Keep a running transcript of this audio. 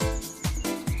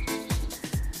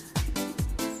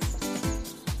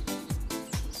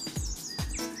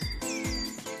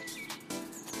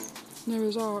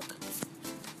Noah's Ark.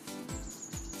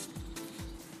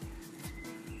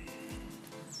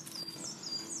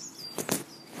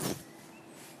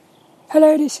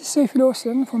 Hello, this is Sophie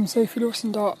Lawson from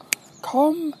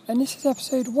sophielawson.com, and this is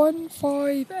episode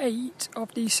 158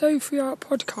 of the Sophie Art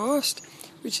Podcast,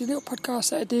 which is a little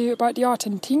podcast that I do about the art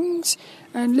and things,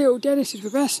 and little Dennis is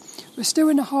with us. We're still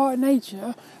in the heart of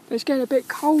nature, but it's getting a bit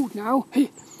cold now.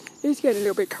 It's getting a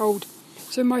little bit cold,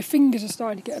 so my fingers are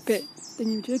starting to get a bit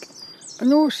thingy-jig.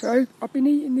 And also, I've been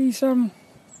eating these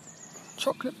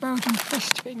chocolate Belgian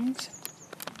twist things,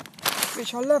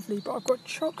 which are lovely, but I've got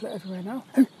chocolate everywhere now.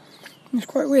 It's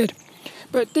quite weird.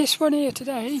 But this one here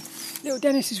today, little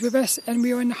Dennis is with us, and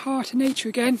we are in the heart of nature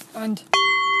again, and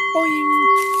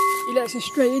boing, he lets us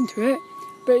straight into it.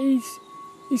 But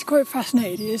he's quite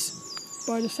fascinated, he is,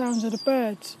 by the sounds of the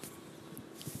birds.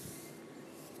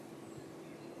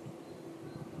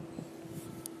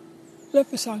 Love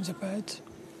the sounds of birds.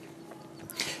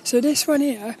 So this one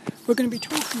here, we're going to be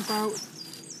talking about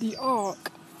the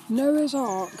Ark, Noah's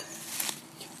Ark.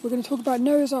 We're going to talk about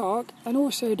Noah's Ark and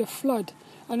also the flood.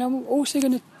 And I'm also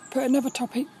going to put another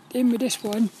topic in with this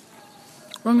one.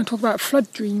 I'm going to talk about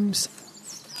flood dreams.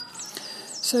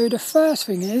 So the first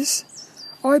thing is,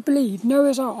 I believe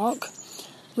Noah's Ark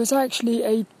was actually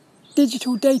a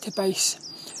digital database,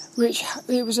 which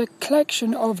it was a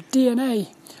collection of DNA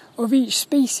of each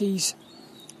species.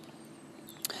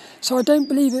 So I don't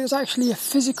believe it was actually a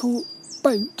physical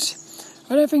boat.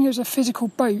 I don't think it was a physical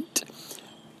boat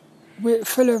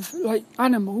full of like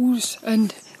animals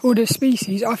and all the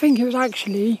species. I think it was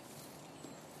actually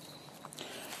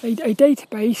a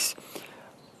database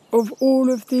of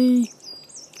all of the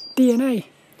DNA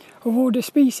of all the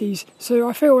species. So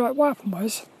I feel like what happened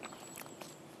was,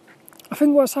 I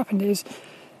think what's happened is,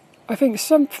 I think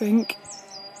something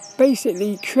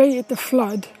basically created the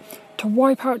flood to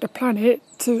wipe out the planet,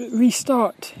 to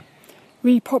restart,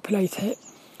 repopulate it.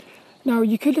 Now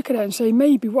you could look at it and say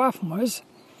maybe what happened was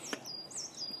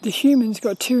the humans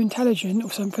got too intelligent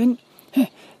or something.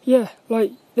 Yeah,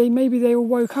 like maybe they all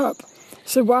woke up.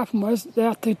 So what happened was they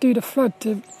had to do the flood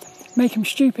to make them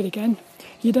stupid again.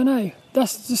 You don't know.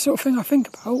 That's the sort of thing I think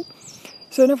about.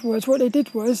 So in other words, what they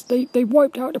did was they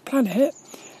wiped out the planet,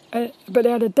 but they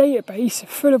had a database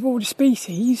full of all the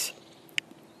species,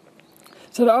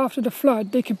 so that after the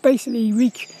flood they could basically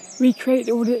recreate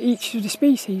each of the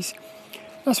species.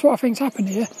 That's what I think's happened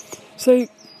here. So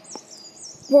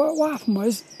what happened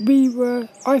was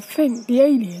I think the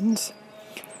aliens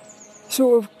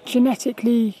sort of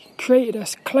genetically created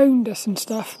us, cloned us and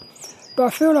stuff, but I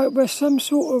feel like we're some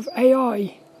sort of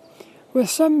AI, we're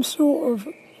some sort of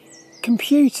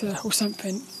computer or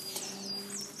something.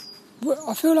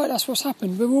 I feel like that's what's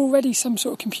happened. We're already some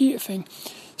sort of computer thing.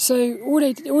 So all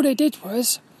they did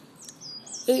was,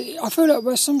 I feel like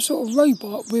we're some sort of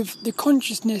robot with the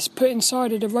consciousness put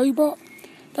inside of the robot.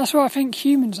 That's what I think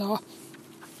humans are.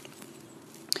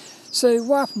 So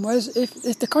what happened was,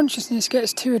 if the consciousness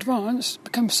gets too advanced,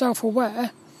 becomes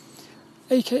self-aware,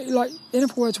 like in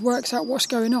other words, works out what's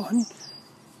going on,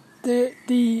 the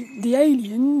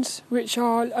aliens which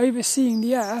are overseeing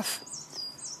the Earth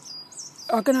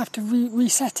are going to have to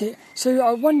reset it. So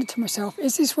I wondered to myself,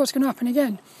 is this what's going to happen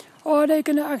again? Or are they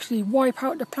going to actually wipe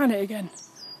out the planet again?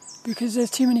 Because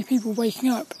there's too many people waking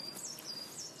up.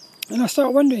 And I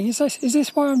started wondering, is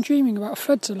this why I'm dreaming about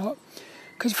floods a lot?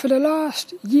 Because for the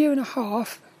last year and a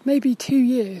half, maybe 2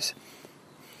 years,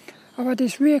 I've had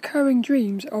these reoccurring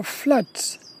dreams of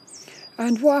floods.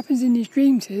 And what happens in these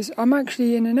dreams is, I'm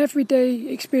actually in an everyday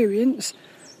experience.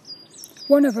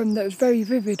 One of them that was very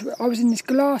vivid, I was in this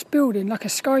glass building, like a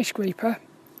skyscraper,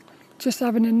 just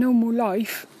having a normal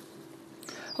life.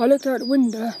 I looked out the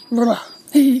window.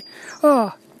 Do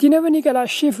you know when you get that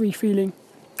shivery feeling?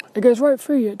 It goes right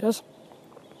through you, it does.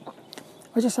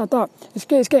 I just had that. It's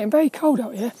getting very cold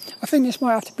out here. I think this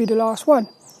might have to be the last one.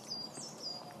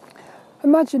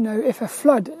 Imagine though, if a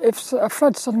flood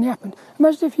suddenly happened.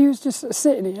 Imagine if you was just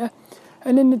sitting here,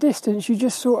 and in the distance you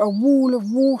just saw a wall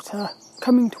of water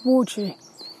coming towards you.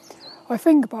 I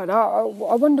think about that.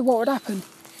 I wonder what would happen.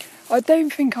 I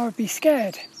don't think I would be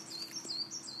scared.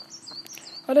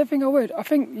 I don't think I would. I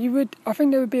think you would. I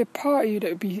think there would be a part of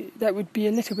you that would be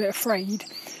a little bit afraid.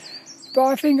 But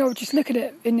I think I would just look at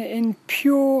it in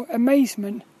pure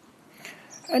amazement.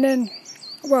 And then,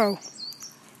 well,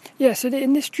 yeah, so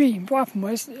in this dream, what happened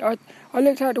was, I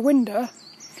looked out the window,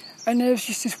 and there was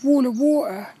just this wall of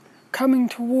water coming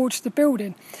towards the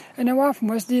building. And then what happened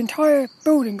was, the entire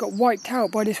building got wiped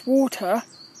out by this water,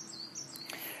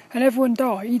 and everyone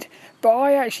died, but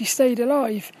I actually stayed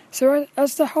alive. So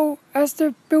as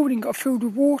the building got filled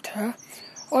with water,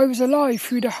 I was alive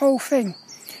through the whole thing.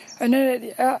 And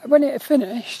then when it had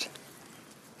finished,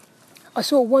 I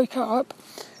sort of woke up,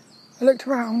 I looked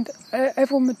around,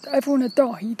 everyone had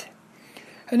died,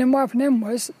 and then what happened then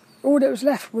was, all that was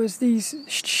left was these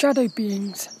shadow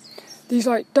beings, these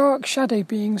like dark shadow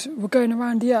beings were going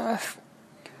around the earth,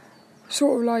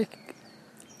 sort of like,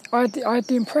 I had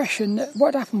the impression that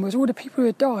what happened was all the people who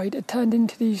had died had turned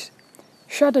into these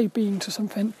shadow beings or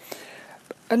something.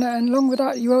 And along with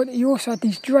that, you also had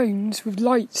these drones with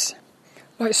lights,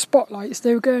 like spotlights.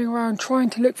 They were going around trying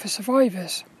to look for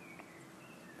survivors.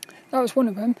 That was one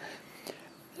of them.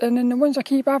 And then the ones I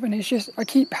keep having is just, I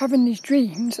keep having these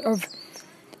dreams of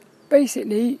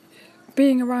basically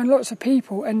being around lots of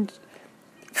people and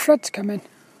floods coming.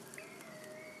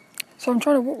 So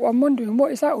I'm wondering,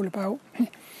 what is that all about?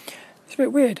 It's a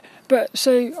bit weird. But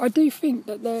so I do think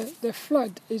that the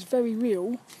flood is very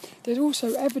real. There's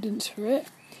also evidence for it.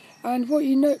 And what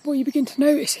you begin to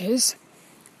notice is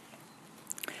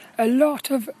a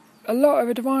lot of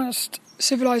advanced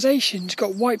civilizations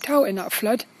got wiped out in that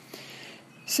flood.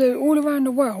 So all around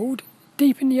the world,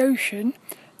 deep in the ocean,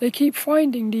 they keep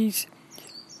finding these,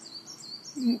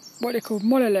 what they call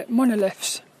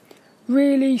monoliths,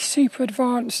 really super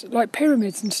advanced, like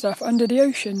pyramids and stuff, under the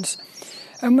oceans.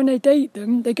 And when they date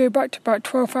them, they go back to about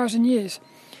 12,000 years.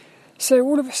 So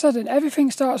all of a sudden,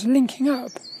 everything starts linking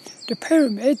up. The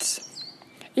pyramids,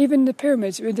 even the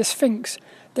pyramids with the Sphinx,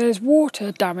 there's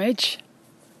water damage,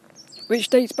 which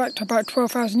dates back to about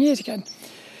 12,000 years again.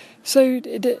 So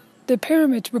the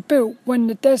pyramids were built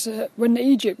when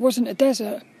Egypt wasn't a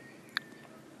desert.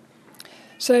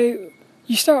 So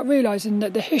you start realising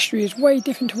that the history is way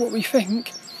different to what we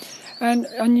think.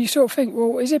 And you sort of think,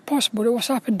 well, is it possible that what's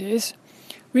happened is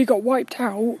we got wiped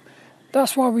out,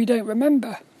 that's why we don't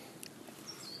remember?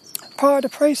 Part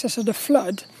of the process of the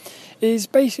flood is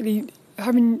basically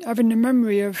having the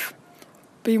memory of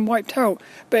being wiped out.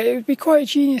 But it would be quite a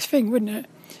genius thing, wouldn't it?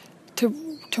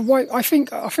 To wipe. I think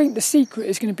the secret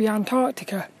is going to be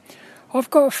Antarctica. I've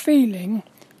got a feeling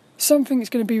something's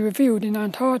going to be revealed in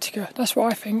Antarctica. That's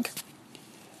what I think.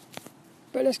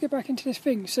 But let's get back into this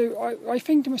thing. So I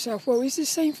think to myself, well, is the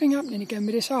same thing happening again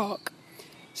with this ark?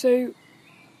 So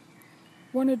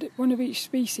one of each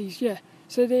species, yeah.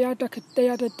 So they had a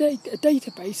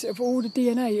database of all the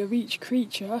DNA of each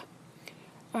creature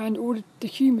and all the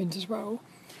humans as well.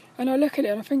 And I look at it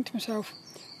and I think to myself,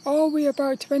 are we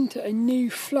about to enter a new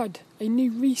flood, a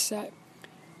new reset?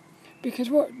 Because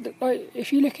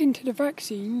if you look into the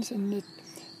vaccines and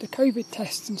the COVID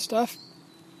tests and stuff,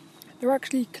 they're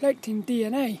actually collecting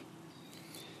DNA.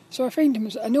 So I think to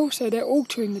myself, and also they're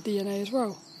altering the DNA as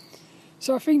well.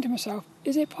 So I think to myself,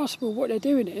 is it possible what they're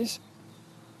doing is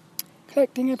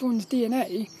collecting everyone's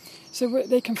DNA so that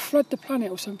they can flood the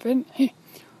planet or something,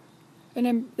 and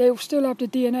then they'll still have the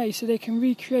DNA so they can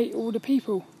recreate all the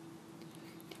people?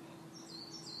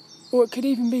 Or it could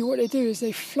even be what they do is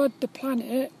they flood the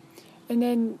planet, and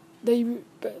then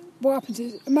but what happens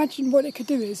is, imagine what they could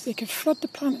do is they could flood the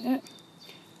planet,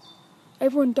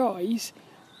 everyone dies,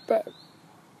 but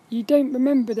you don't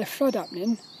remember the flood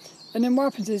happening, and then what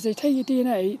happens is they take your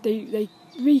DNA, they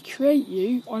recreate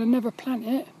you on another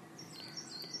planet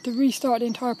to restart the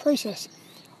entire process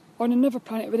on another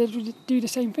planet, but they do the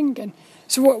same thing again.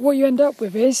 So what you end up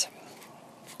with is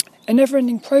a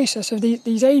never-ending process of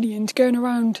these aliens going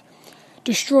around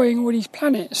destroying all these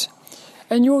planets,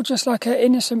 and you're just like an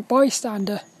innocent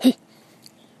bystander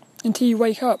until you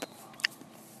wake up.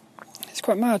 It's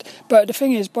quite mad. But the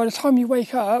thing is, by the time you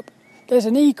wake up, there's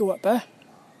an eagle up there.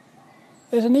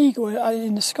 There's an eagle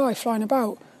in the sky flying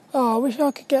about. Oh, I wish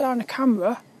I could get on a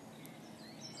camera.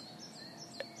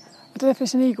 I don't know if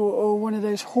it's an eagle or one of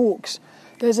those hawks.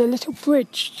 There's a little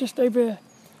bridge just over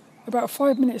about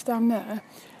 5 minutes down there,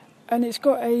 and it's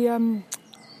got a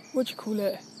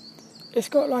it's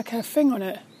got like a thing on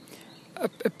it,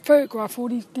 a photograph of all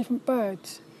these different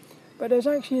birds, but there's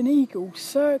actually an eagle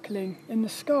circling in the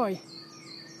sky.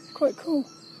 It's quite cool.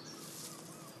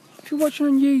 If you're watching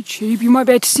on YouTube, you might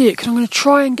be able to see it, because I'm going to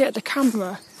try and get the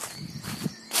camera.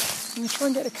 To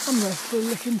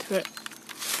look into it.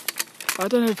 I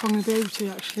don't know if I'm going to be able to,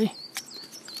 actually.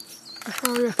 Let's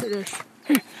have a look at this.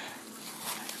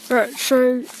 Right,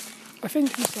 so I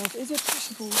think to myself, is it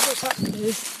possible what's happening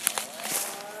is...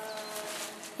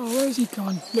 Oh, where's he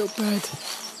gone, little bird?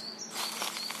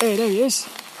 Hey, there he is.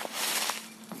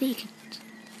 I think you can...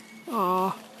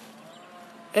 Ah.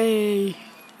 Hey.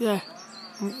 Yeah.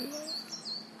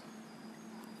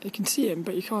 You can see him,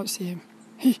 but you can't see him.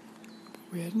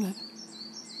 Weird, isn't it?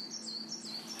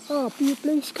 Oh,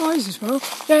 blue skies as well.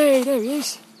 Hey, there he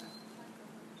is.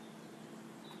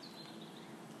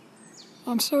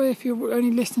 I'm sorry if you're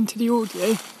only listening to the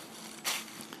audio.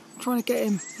 I'm trying to get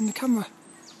him in the camera.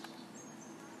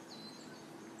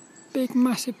 Big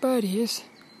massive bird he is.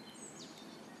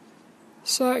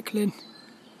 Circling.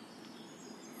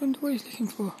 Wonder what he's looking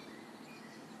for.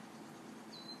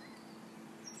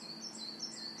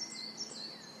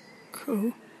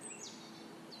 Cool.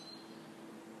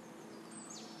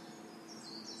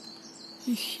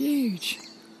 He's huge.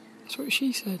 That's what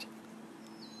she said.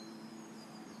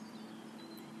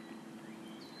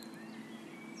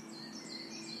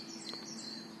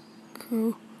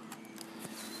 Cool.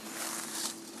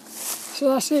 So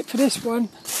that's it for this one.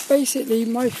 Basically,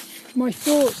 my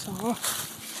thoughts are,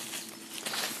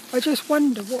 I just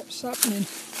wonder what's happening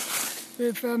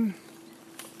with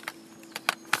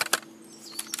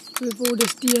all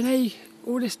this DNA.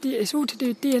 It's all to do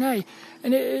with DNA,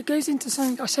 and it goes into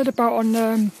something I said about on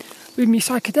with my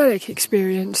psychedelic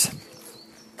experience.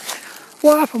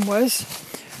 What happened was,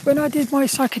 when I did my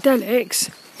psychedelics,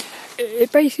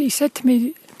 it basically said to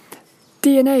me,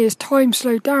 DNA is time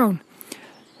slowed down.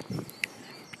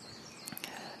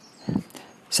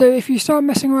 So if you start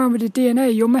messing around with the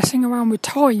DNA, you're messing around with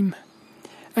time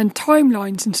and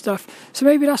timelines and stuff. So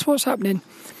maybe that's what's happening.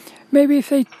 Maybe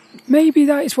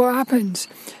that is what happens.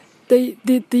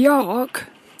 The Ark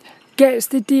gets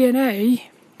the DNA,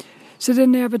 so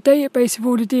then they have a database of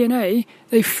all the DNA.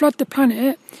 They flood the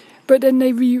planet, but then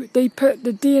they put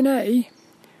the DNA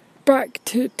back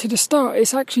to the start.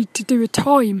 It's actually to do with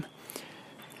time.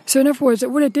 So in other words,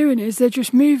 what they're doing is they're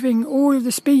just moving all of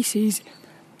the species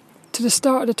to the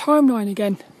start of the timeline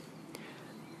again.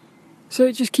 So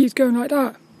it just keeps going like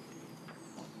that.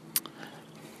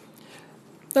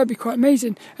 That'd be quite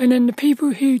amazing. And then the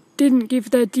people who didn't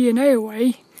give their DNA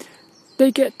away,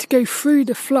 they get to go through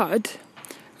the flood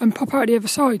and pop out the other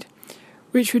side,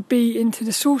 which would be into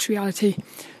the source reality.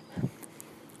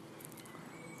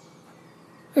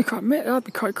 I can't admit, that'd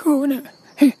be quite cool, wouldn't it?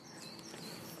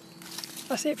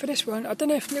 That's it for this one. I don't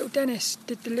know if little Dennis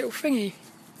did the little thingy.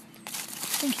 I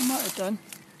think he might have done.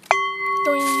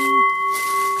 Doing.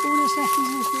 All that's left is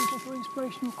this little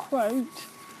inspirational quote,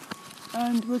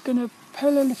 and we're going to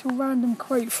pull a little random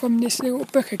quote from this little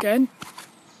book again,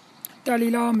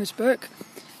 Dalai Lama's book.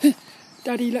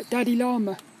 Daddy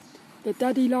Lama, the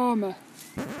Dalai Lama.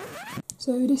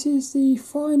 So this is the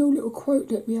final little quote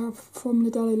that we have from the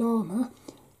Dalai Lama.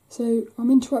 So I'm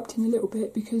interrupting a little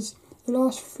bit because the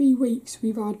last 3 weeks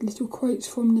we've had little quotes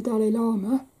from the Dalai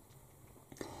Lama.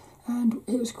 And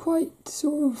it was quite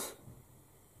sort of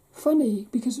funny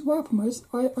because what happened was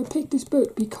I picked this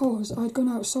book because I'd gone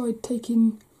outside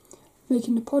making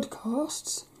the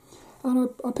podcasts, and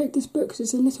I picked this book because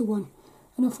it's a little one,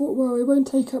 and I thought, well, it won't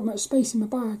take up much space in my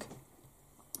bag,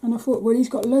 and I thought, well, he's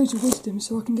got loads of wisdom,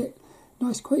 so I can get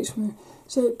nice quotes from him.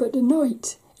 So, but it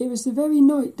was the very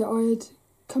night that I had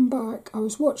come back, I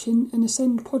was watching an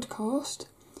Ascend podcast.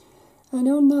 And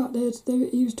on that,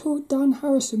 Dan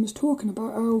Harrison was talking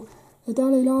about how the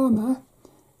Dalai Lama,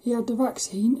 he had the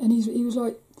vaccine, and he was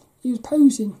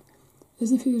posing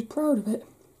as if he was proud of it.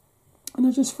 And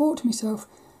I just thought to myself,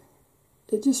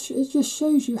 it just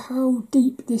shows you how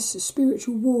deep this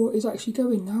spiritual war is actually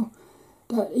going now.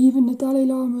 That even the Dalai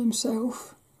Lama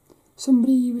himself,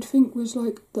 somebody you would think was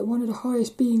like that one of the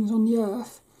highest beings on the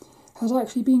earth, has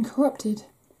actually been corrupted.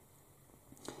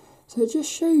 So it just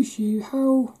shows you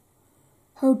how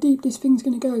deep this thing's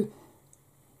going to go.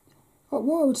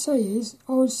 What I would say,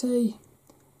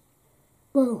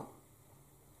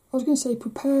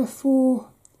 prepare for,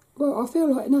 I feel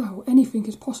like now anything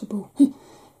is possible.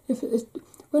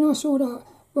 When I saw that,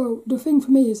 the thing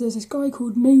for me is there's this guy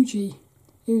called Mooji,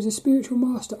 he was a spiritual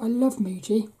master. I love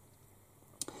Mooji.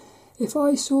 If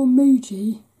I saw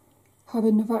Mooji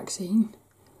having the vaccine,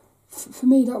 for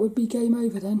me that would be game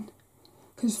over then.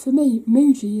 Because for me,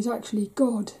 Mooji is actually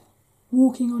God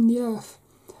walking on the earth.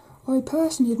 I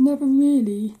personally have never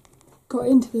really got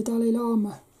into the Dalai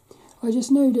Lama. I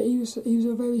just know that he was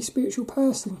a very spiritual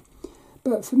person.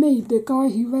 But for me, the guy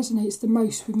who resonates the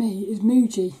most with me is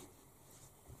Mooji.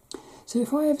 So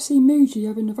if I ever see Mooji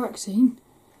having the vaccine,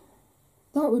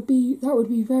 that would be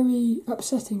very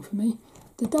upsetting for me.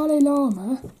 The Dalai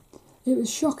Lama, it was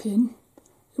shocking.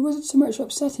 It wasn't so much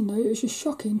upsetting though, it was just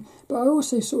shocking. But I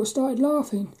also sort of started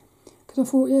laughing because I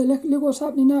thought, yeah, look what's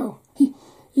happening now.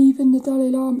 Even the Dalai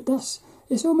Lama,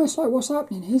 it's almost like what's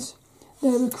happening is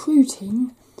they're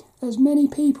recruiting as many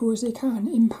people as they can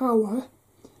in power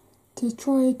to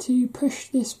try to push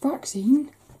this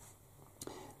vaccine.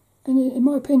 And in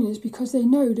my opinion, it's because they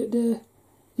know that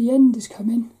the end is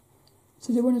coming.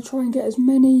 So they want to try and get as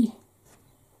many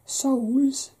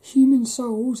souls, human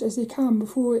souls, as they can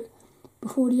before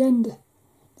the end.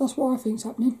 That's what I think's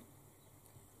happening.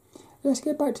 let's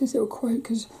get back to this little quote,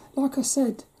 because like I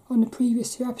said on the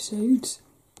previous 2 episodes,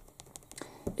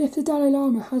 if the Dalai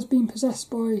Lama has been possessed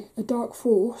by a dark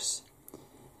force,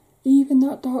 even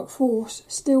that dark force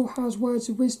still has words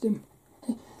of wisdom.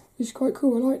 Which is quite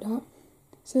cool, I like that.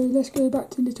 So let's go back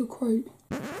to the little quote.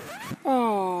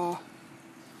 Oh,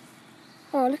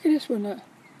 look at this one, look.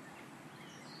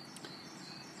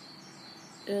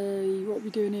 What are we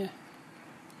doing here?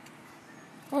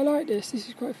 I like this. This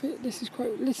is quite.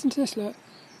 Listen to this, look.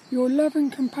 Your love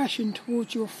and compassion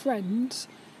towards your friends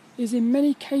is in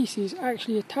many cases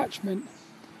actually attachment.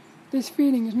 This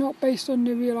feeling is not based on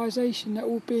the realisation that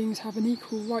all beings have an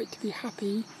equal right to be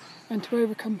happy and to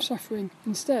overcome suffering.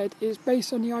 Instead, it is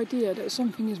based on the idea that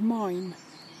something is mine,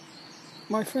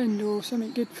 my friend, or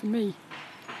something good for me.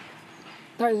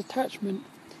 That is attachment.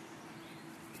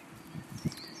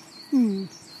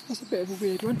 That's a bit of a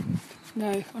weird one.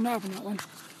 No, I'm not having that one.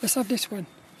 Let's have this one.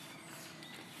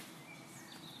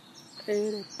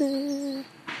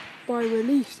 By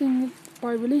releasing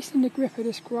the grip of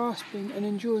this grasping and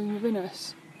enduring within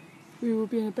us, we will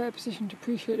be in a better position to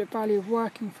appreciate the value of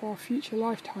working for our future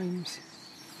lifetimes.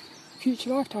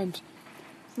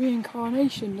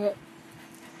 Reincarnation, look.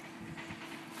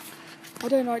 I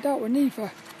don't like that one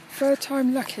either. 3rd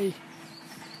time lucky.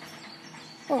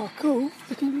 Oh, cool.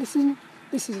 Listen.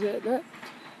 This is it, look.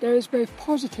 There is both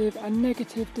positive and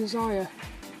negative desire.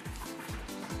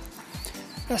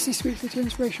 That's this week's little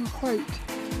inspirational quote.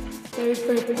 There is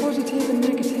both positive and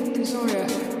negative desire.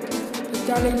 The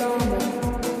Dalai Lama.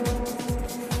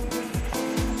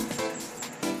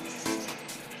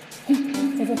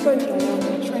 There's a boat there on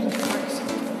the train tracks,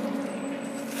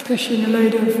 pushing a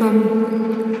load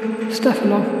of stuff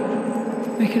along,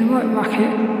 making a right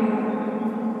racket.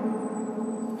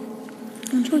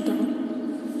 I enjoyed that one.